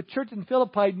 the church in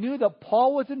Philippi knew that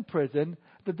Paul was in prison,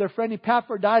 that their friend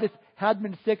Epaphroditus had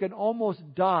been sick and almost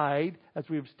died, as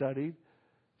we've studied.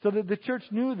 So that the church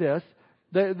knew this.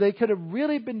 They could have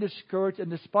really been discouraged and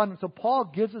despondent. So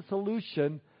Paul gives a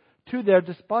solution to their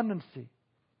despondency.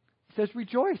 He says,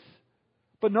 rejoice.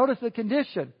 But notice the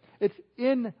condition. It's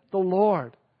in the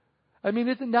Lord. I mean,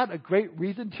 isn't that a great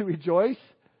reason to rejoice?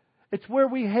 It's where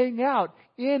we hang out,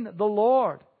 in the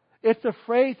Lord. It's a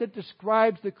phrase that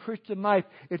describes the Christian life.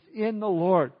 It's in the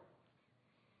Lord.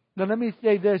 Now let me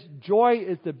say this. Joy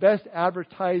is the best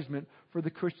advertisement for the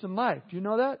Christian life. Do you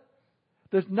know that?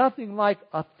 There's nothing like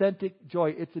authentic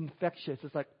joy. It's infectious.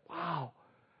 It's like, wow.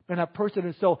 Man, that person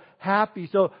is so happy,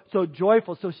 so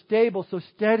joyful, so stable, so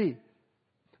steady.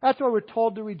 That's why we're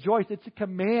told to rejoice. It's a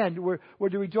command. We're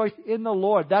to rejoice in the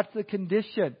Lord. That's the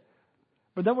condition.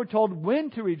 But then we're told when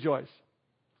to rejoice.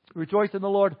 Rejoice in the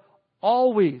Lord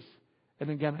always. And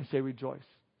again, I say rejoice.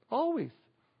 Always.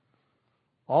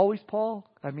 Always, Paul?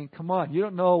 I mean, come on. You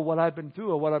don't know what I've been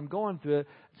through or what I'm going through.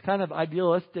 It's kind of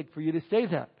idealistic for you to say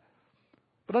that.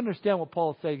 But understand what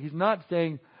Paul is saying. He's not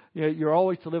saying you're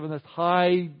always to live in this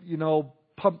high,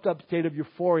 pumped up state of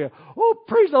euphoria. Oh,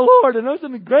 praise the Lord, and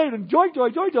isn't it great, and joy,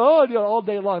 all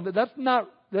day long. That's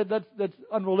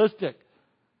unrealistic.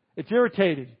 It's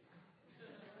irritating.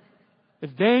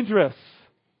 It's dangerous.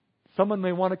 someone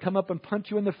may want to come up and punch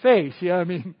you in the face. Yeah, I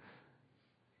mean,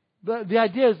 the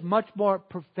idea is much more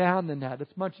profound than that.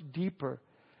 It's much deeper.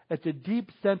 It's a deep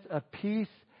sense of peace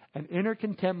and inner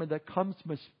contentment that comes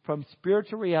from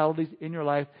spiritual realities in your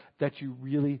life that you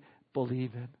really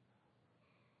believe in.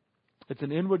 It's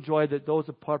an inward joy that those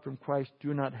apart from Christ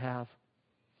do not have.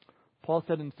 Paul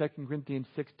said in 2 Corinthians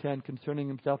 6:10 concerning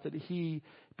himself that he,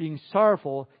 being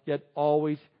sorrowful, yet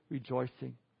always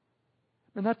rejoicing.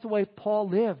 And that's the way Paul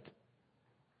lived.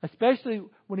 Especially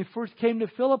when he first came to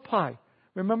Philippi.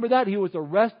 Remember that? He was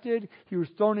arrested. He was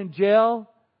thrown in jail.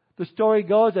 The story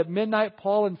goes at midnight,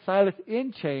 Paul and Silas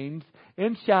in chains,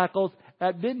 in shackles.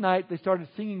 At midnight, they started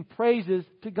singing praises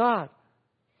to God.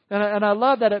 And I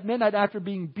love that at midnight, after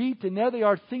being beaten, there they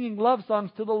are singing love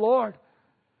songs to the Lord.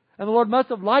 And the Lord must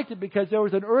have liked it because there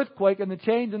was an earthquake and the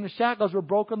chains and the shackles were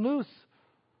broken loose.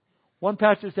 One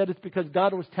pastor said it's because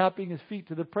God was tapping his feet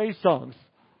to the praise songs.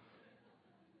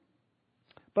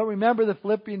 But remember, the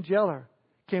Philippian jailer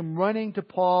came running to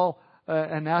Paul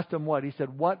and asked him what? He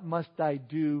said, "What must I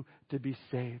do to be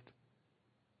saved?"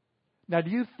 Now,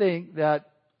 do you think that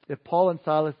if Paul and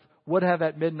Silas would have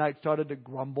at midnight started to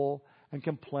grumble and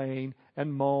complain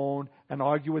and moan and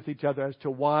argue with each other as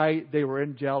to why they were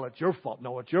in jail? It's your fault.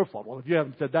 No, it's your fault. Well, if you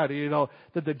haven't said that,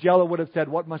 that the jailer would have said,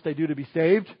 "What must I do to be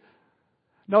saved?"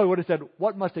 No, he would have said,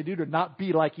 "What must I do to not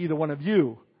be like either one of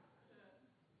you?"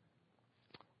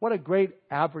 What a great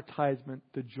advertisement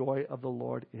the joy of the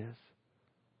Lord is.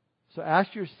 So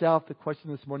ask yourself the question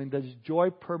this morning, does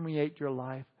joy permeate your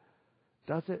life?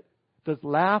 Does it? Does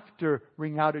laughter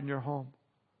ring out in your home?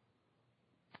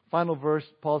 Final verse,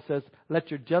 Paul says,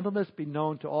 "Let your gentleness be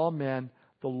known to all men,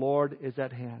 the Lord is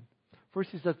at hand."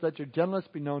 First he says, "Let your gentleness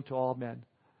be known to all men."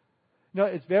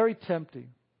 It's very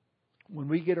tempting when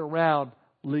we get around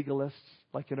legalists,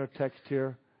 like in our text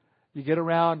here. You get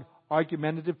around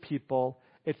argumentative people.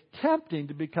 It's tempting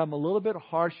to become a little bit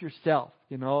harsh yourself,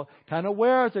 kind of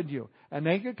wears on you. And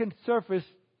anger can surface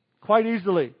quite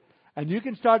easily. And you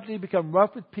can start to become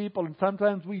rough with people, and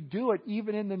sometimes we do it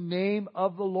even in the name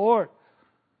of the Lord.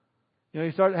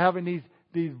 You start having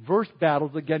these verse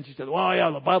battles against each other. Well, yeah,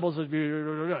 the Bible says,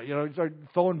 you start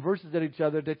throwing verses at each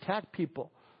other to attack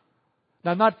people.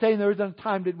 Now, I'm not saying there isn't a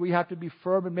time that we have to be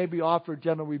firm and maybe offer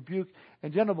gentle rebuke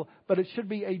and gentle, but it should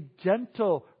be a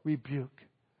gentle rebuke.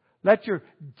 Let your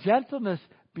gentleness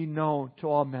be known to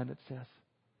all men, it says.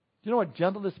 Do you know what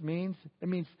gentleness means? It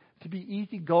means to be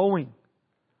easygoing.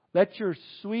 Let your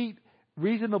sweet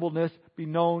reasonableness be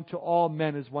known to all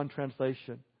men is one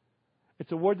translation.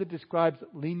 It's a word that describes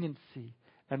leniency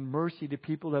and mercy to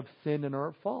people who have sinned and are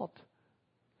at fault.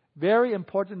 Very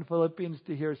important in Philippians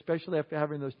to hear, especially after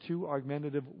having those two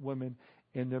argumentative women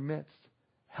in their midst.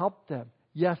 Help them.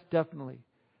 Yes, definitely.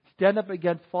 Stand up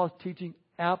against false teaching.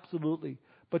 Absolutely.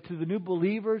 But to the new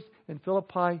believers in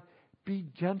Philippi, be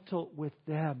gentle with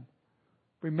them.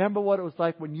 Remember what it was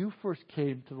like when you first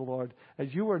came to the Lord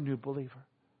as you were a new believer.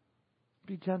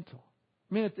 Be gentle.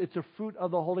 It's a fruit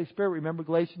of the Holy Spirit. Remember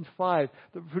Galatians 5.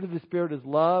 The fruit of the Spirit is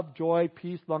love, joy,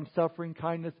 peace, long-suffering,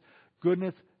 kindness,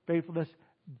 goodness, faithfulness,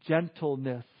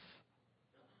 gentleness.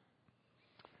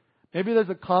 Maybe there's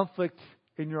a conflict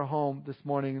in your home this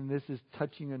morning and this is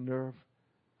touching a nerve.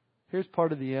 Here's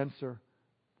part of the answer.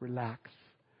 Relax.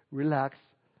 Relax.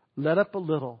 Let up a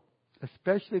little.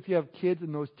 Especially if you have kids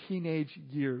in those teenage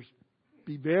years.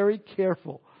 Be very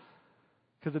careful.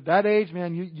 Because at that age,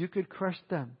 man, you could crush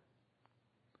them.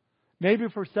 Maybe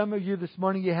for some of you this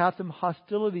morning you have some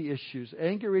hostility issues,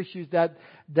 anger issues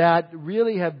that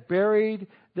really have buried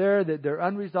there, that they're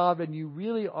unresolved, and you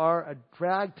really are a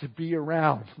drag to be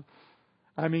around.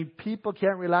 People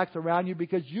can't relax around you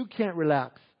because you can't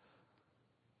relax.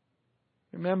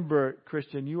 Remember,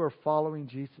 Christian, you are following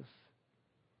Jesus.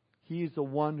 He is the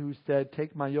one who said,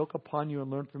 "Take my yoke upon you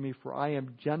and learn from me, for I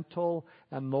am gentle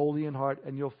and lowly in heart,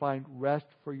 and you'll find rest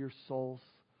for your souls."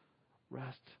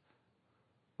 Rest.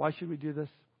 Why should we do this?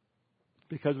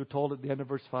 Because we're told at the end of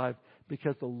verse 5,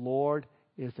 because the Lord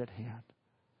is at hand.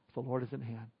 The Lord is at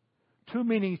hand. Two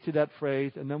meanings to that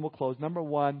phrase, and then we'll close. Number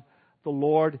one, the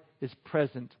Lord is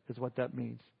present, is what that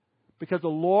means. Because the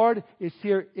Lord is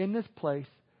here in this place,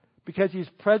 because His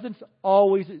presence is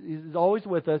always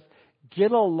with us,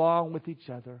 get along with each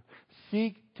other.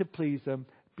 Seek to please Him.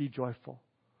 Be joyful.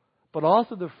 But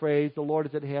also the phrase, the Lord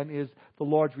is at hand, is the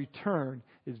Lord's return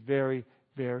is very,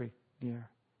 very near.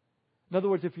 In other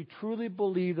words, if you truly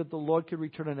believe that the Lord can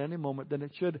return at any moment, then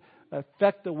it should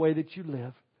affect the way that you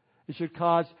live. It should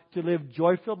cause you to live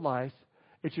joy-filled lives.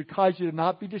 It should cause you to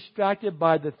not be distracted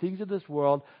by the things of this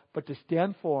world, but to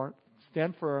stand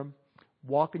firm,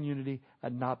 walk in unity,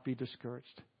 and not be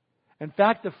discouraged. In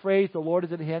fact, the phrase, the Lord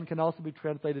is at hand, can also be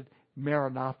translated,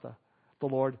 Maranatha, the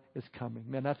Lord is coming.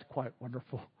 Man, that's quite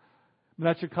wonderful. And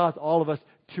that should cause all of us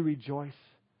to rejoice.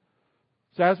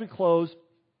 So as we close,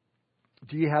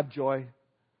 do you have joy?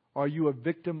 Are you a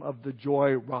victim of the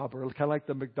joy robber? Kind of like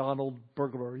the McDonald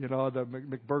burglar, the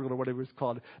McBurglar, whatever it's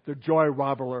called. The joy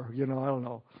robber, I don't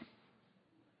know.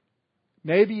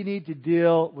 Maybe you need to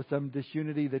deal with some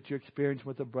disunity that you experience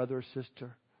with a brother or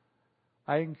sister.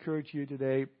 I encourage you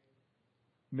today,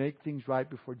 make things right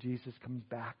before Jesus comes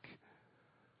back.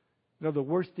 The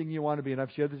worst thing you want to be, and I've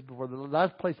shared this before, the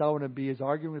last place I want to be is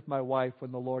arguing with my wife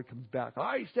when the Lord comes back.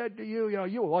 I said to you,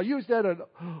 you said it.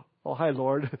 Oh, hi,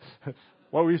 Lord.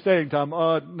 What were you saying, Tom?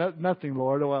 Nothing,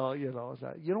 Lord. Well, you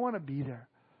don't want to be there.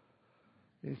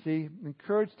 You see, I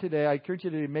encourage you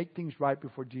today to make things right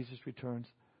before Jesus returns.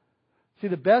 See,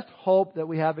 the best hope that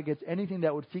we have against anything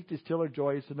that would seek to steal our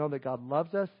joy is to know that God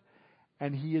loves us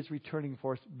and He is returning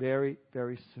for us very,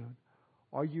 very soon.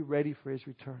 Are you ready for His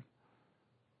return?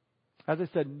 As I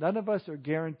said, none of us are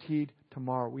guaranteed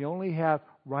tomorrow. We only have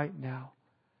right now.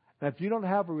 And if you don't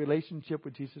have a relationship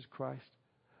with Jesus Christ,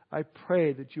 I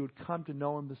pray that you would come to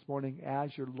know Him this morning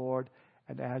as your Lord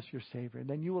and as your Savior. And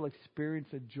then you will experience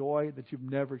a joy that you've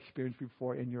never experienced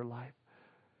before in your life.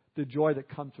 The joy that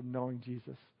comes from knowing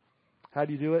Jesus. How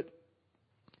do you do it?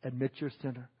 Admit you're a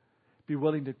sinner. Be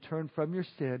willing to turn from your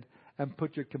sin and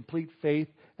put your complete faith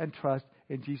and trust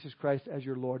in Jesus Christ as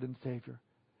your Lord and Savior.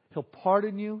 He'll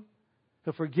pardon you.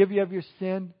 He'll forgive you of your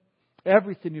sin,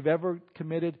 everything you've ever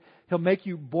committed. He'll make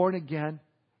you born again,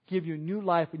 give you new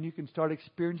life, and you can start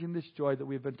experiencing this joy that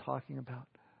we've been talking about.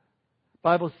 The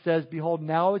Bible says, behold,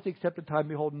 now is the accepted time.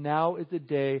 Behold, now is the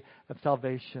day of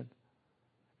salvation.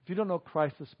 If you don't know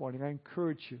Christ this morning, I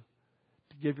encourage you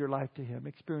to give your life to Him.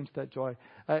 Experience that joy.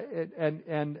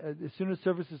 And as soon as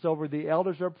service is over, the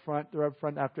elders are up front. They're up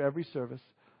front after every service.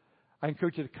 I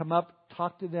encourage you to come up,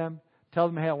 talk to them. Tell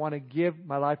them, hey, I want to give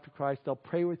my life to Christ. They'll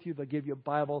pray with you. They'll give you a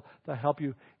Bible. They'll help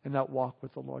you in that walk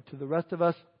with the Lord. To the rest of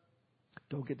us,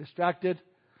 don't get distracted.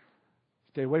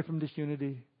 Stay away from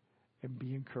disunity and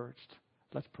be encouraged.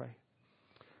 Let's pray.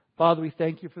 Father, we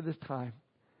thank you for this time.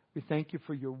 We thank you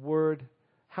for your word.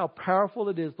 How powerful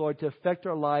it is, Lord, to affect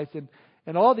our lives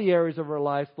in all the areas of our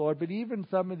lives, Lord, but even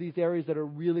some of these areas that are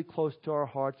really close to our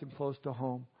hearts and close to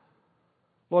home.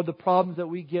 Lord, the problems that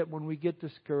we get when we get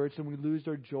discouraged and we lose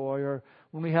our joy, or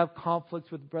when we have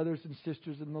conflicts with brothers and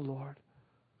sisters in the Lord.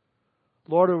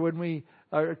 Lord, or when we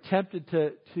are tempted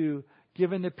to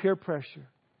give in to peer pressure.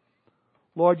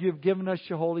 Lord, you've given us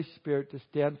your Holy Spirit to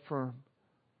stand firm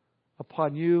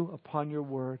upon you, upon your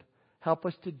word. Help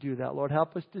us to do that, Lord.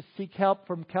 Help us to seek help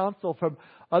from counsel, from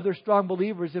other strong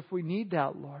believers if we need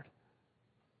that, Lord.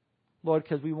 Lord,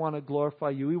 because we want to glorify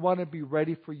you. We want to be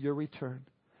ready for your return.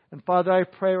 And Father, I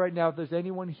pray right now, if there's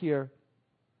anyone here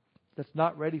that's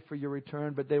not ready for your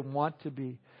return, but they want to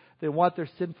be, they want their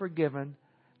sin forgiven,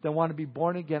 they want to be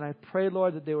born again, I pray,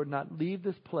 Lord, that they would not leave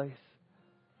this place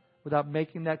without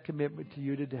making that commitment to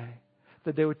you today.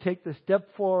 That they would take the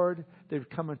step forward, they would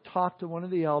come and talk to one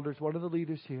of the elders, one of the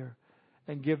leaders here,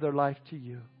 and give their life to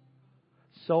you.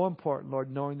 So important, Lord,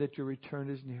 knowing that your return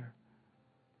is near.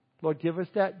 Lord, give us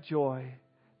that joy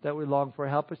that we long for.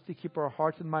 Help us to keep our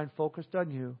hearts and mind focused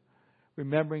on you,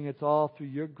 remembering it's all through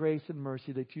your grace and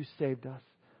mercy that you saved us.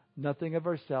 Nothing of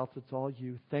ourselves, it's all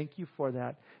you. Thank you for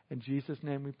that. In Jesus'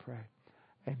 name we pray.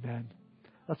 Amen.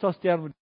 Let's all stand with